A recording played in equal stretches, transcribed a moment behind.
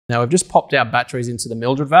Now we've just popped our batteries into the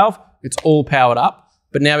Mildred valve. It's all powered up,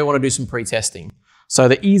 but now we want to do some pre-testing. So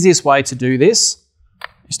the easiest way to do this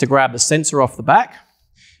is to grab the sensor off the back.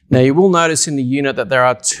 Now you will notice in the unit that there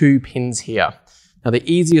are 2 pins here. Now the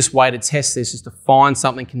easiest way to test this is to find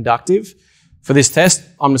something conductive. For this test,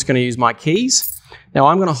 I'm just going to use my keys. Now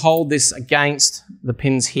I'm going to hold this against the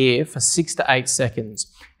pins here for 6 to 8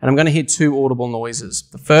 seconds. And I'm going to hear 2 audible noises.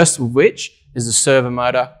 The first of which is the servo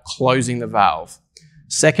motor closing the valve.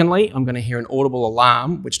 Secondly, I'm going to hear an audible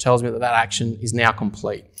alarm, which tells me that that action is now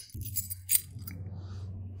complete.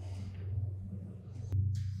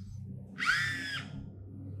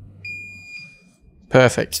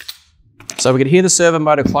 Perfect. So we can hear the servo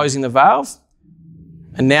motor closing the valve,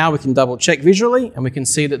 and now we can double check visually, and we can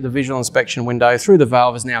see that the visual inspection window through the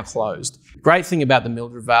valve is now closed. The great thing about the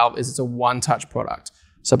Mildred valve is it's a one-touch product.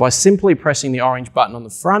 So by simply pressing the orange button on the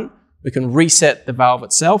front, we can reset the valve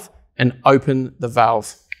itself and open the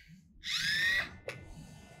valve.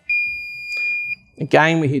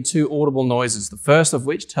 Again, we hear 2 audible noises, the first of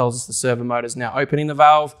which tells us the servo motor is now opening the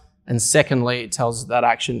valve, and secondly, it tells us that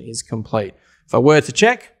action is complete. If I were to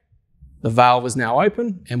check, the valve is now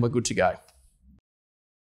open and we're good to go.